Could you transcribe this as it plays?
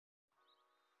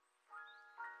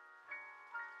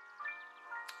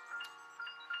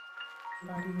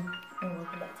Everybody, and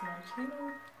welcome back to my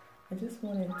channel. I just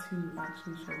wanted to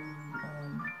actually show you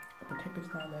a protective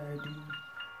style that I do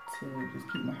to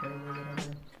just keep my hair away,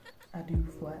 whatever. I do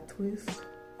flat twist,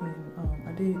 and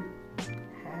I did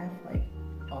half like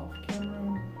off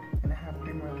camera and I have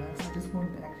 3 more left. I just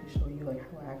wanted to actually show you like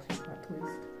how I actually flat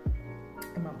twist.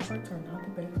 And my parts are not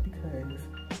the best because,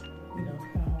 you know, it's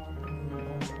kind of hard doing your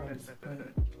own parts, but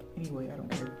anyway, I don't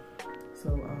care. So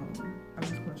I'm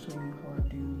just going to show you how I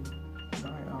do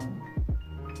my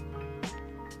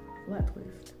flat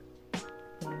twist.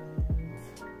 And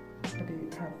I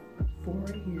did have 4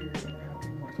 right here, and I have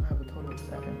 3 more, so I have a total of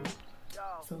 7.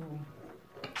 So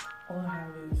all I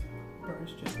have is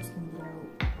brush just to smooth it out,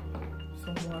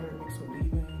 some water mixed with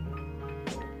leave-in.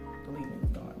 The leave-in is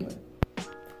gone, but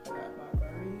I got my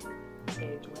Burberry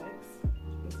edge wax,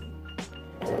 you can see.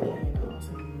 And I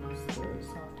also use the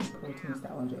Soft Protein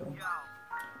Styling Gel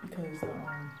because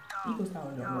Eco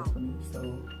Styling Gel works for me. So,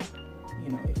 you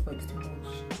know, it flakes too much.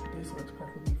 This works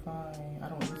perfectly fine. I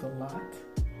don't use a lot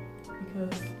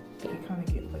because it kind of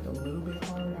gets like a little bit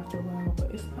hard after a while, but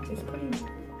it's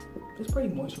pretty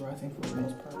moisturizing for the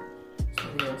most part. So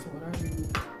yeah, so what I do,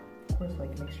 of course,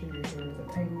 like make sure your hair is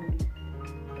entangled,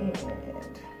 and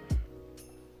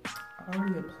I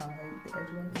already applied the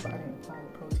edge wax, but I didn't apply the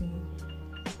protein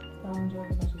styling gel,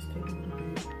 so I just take a little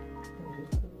bit and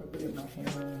just rub it in my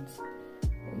hands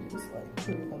and just like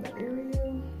put it on the area.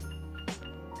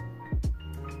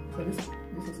 So this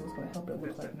is what's gonna help it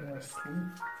look like more sleeker,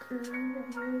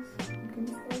 I guess you can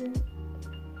say.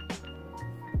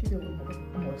 Give it a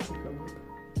more sleeker look.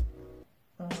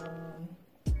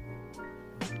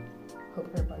 Hope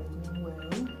everybody's doing well.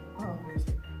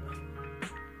 Obviously,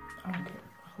 I don't care.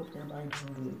 I hope everybody's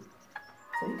doing good.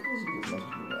 So you can just do as much as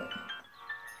you want.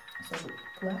 So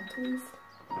flat twist,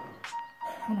 I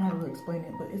don't know how to really explain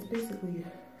it, but it's basically,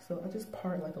 so I just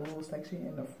part like a little section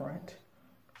in the front,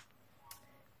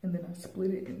 and then I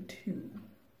split it in 2.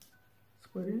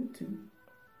 Split it in 2.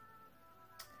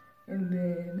 And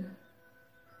then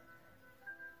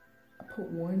I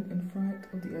put one in front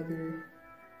of the other,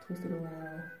 twist it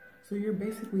around. So you're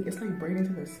basically, it's like braiding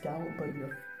to the scalp, but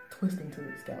you're twisting to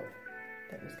the scalp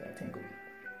that just got tangled.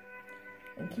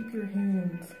 And keep your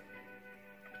hands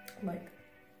like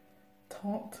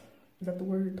taut. Is that the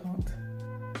word, taut?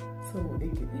 So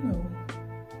it can, you know,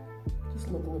 just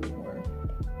look a little bit more,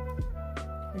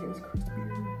 I guess,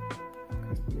 crispier.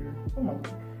 Oh my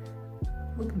God,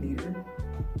 look neater.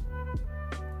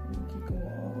 And keep going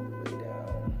all the way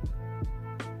down.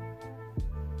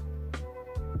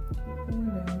 Keep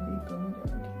going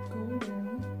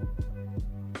down.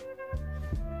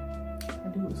 I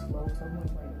do it slow, so I'm not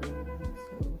like really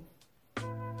so.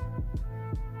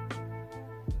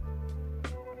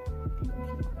 Keep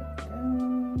going down.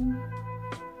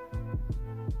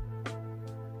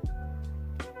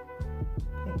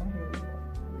 And my hair is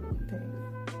really tangled.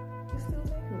 It's still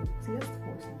tangled. See, that's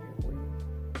forcing here for you.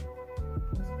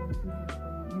 That's forcing here for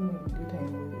you. Even when you do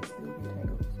tangle, it still be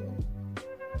tangled. So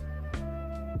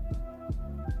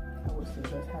I would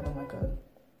suggest having like a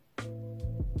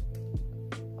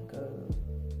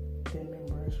thinning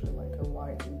brush or like a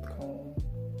wide tooth comb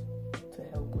to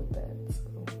help with that. So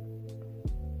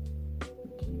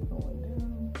keep going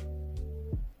down,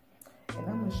 and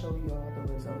I'm gonna show you all the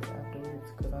results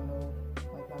afterwards because I know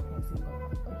like y'all can't see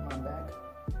my back,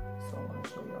 so I'm gonna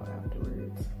show y'all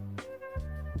afterwards.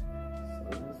 So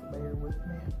just bear with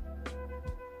me.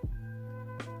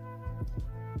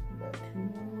 We got 2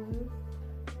 more left.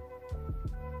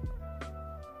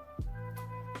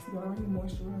 See, I already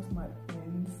moisturized my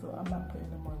ends, so I'm not putting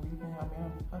no more leave-in. I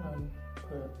mean, I done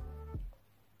put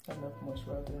enough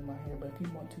moisturizer in my hair, but if you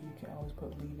want to, you can always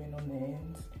put leave-in on the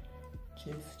ends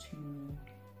just to, you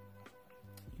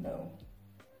know,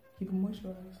 keep them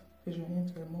moisturized because your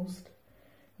hands are the most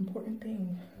important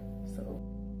thing. So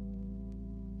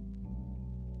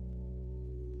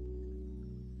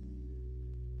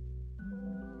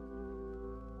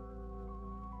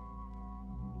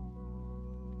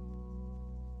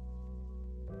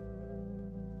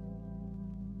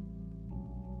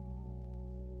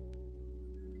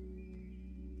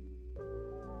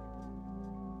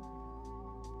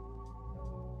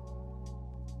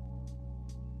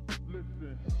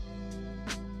listen.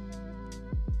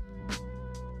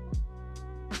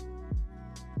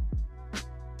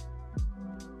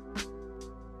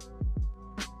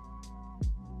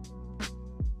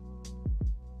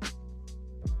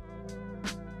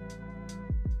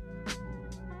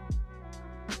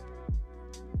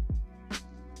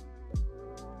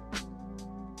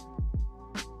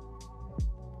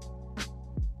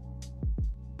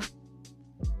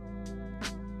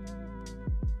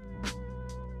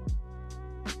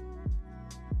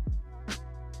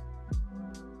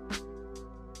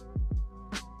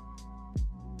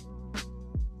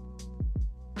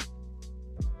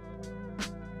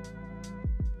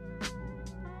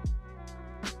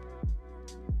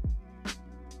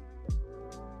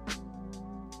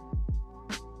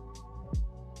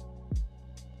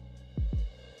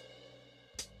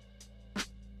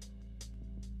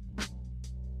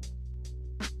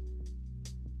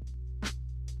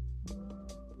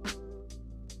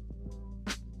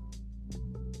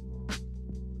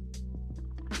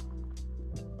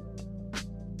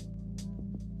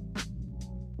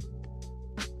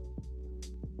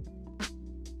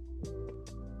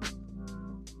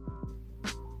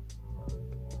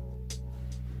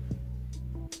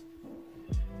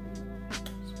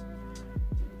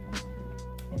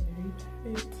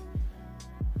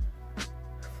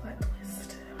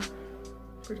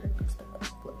 protective style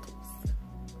flips.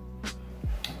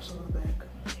 I'll show the back.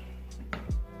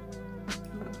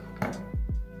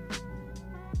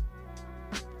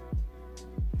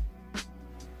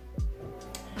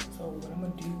 So what I'm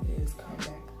gonna do is come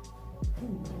back.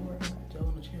 Ooh, Lord, I got gel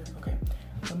on the chair. Okay,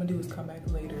 what I'm gonna do is come back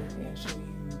later and show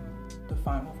you the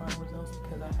final results,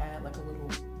 because I add like a little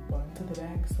bun to the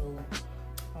back. So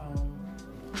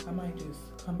I might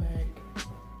just come back.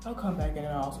 I'll come back and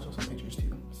I'll also show some pictures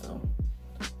too. So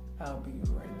I'll be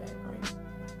right back, right?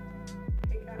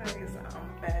 Hey guys,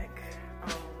 I'm back.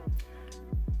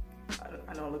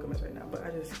 I know I look a mess right now, but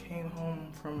I just came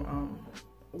home from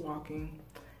walking,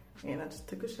 and I just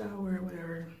took a shower or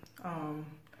whatever. And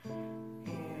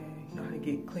you know how to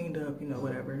get cleaned up, you know,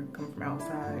 whatever, coming from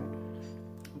outside.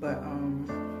 But I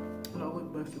don't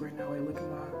look busted right now. Look at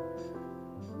my,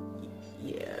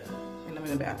 yeah, and I'm in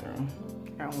the bathroom.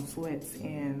 Got on sweats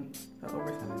and an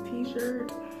oversized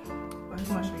t-shirt. I just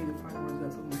want to show you the final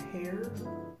results of my hair.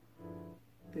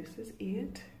 This is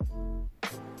it.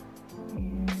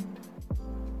 And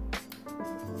this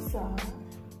is the side.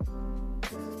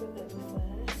 This is the other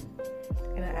side.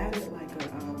 And I added like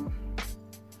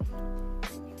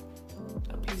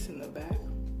a piece in the back.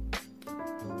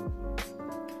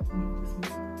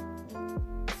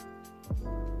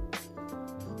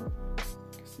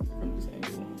 From this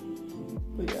angle.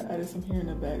 But yeah, I added some hair in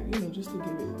the back, you know, just to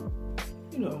give it,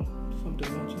 you know, some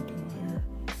dimension to my hair.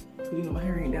 Cause you know my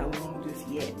hair ain't that long just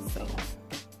yet, so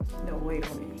no, wait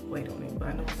on it. But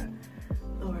I know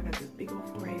I got this big old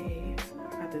forehead.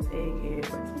 I got this egghead,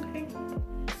 but it's okay.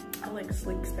 I like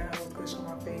sleek styles, good on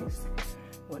my face,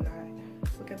 whatnot.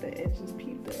 Look at the edges,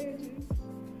 peep the edges.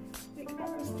 They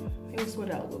kind of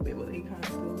sweat out a little bit, but they kind of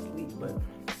still sleek. But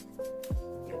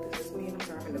yeah, this is me, and I'm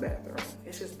sorry I'm in the bathroom.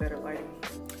 It's just better lighting.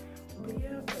 But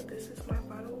yeah, but this is my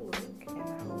final look, and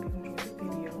I hope you enjoyed the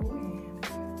video,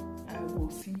 and I will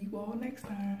see you all next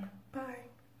time.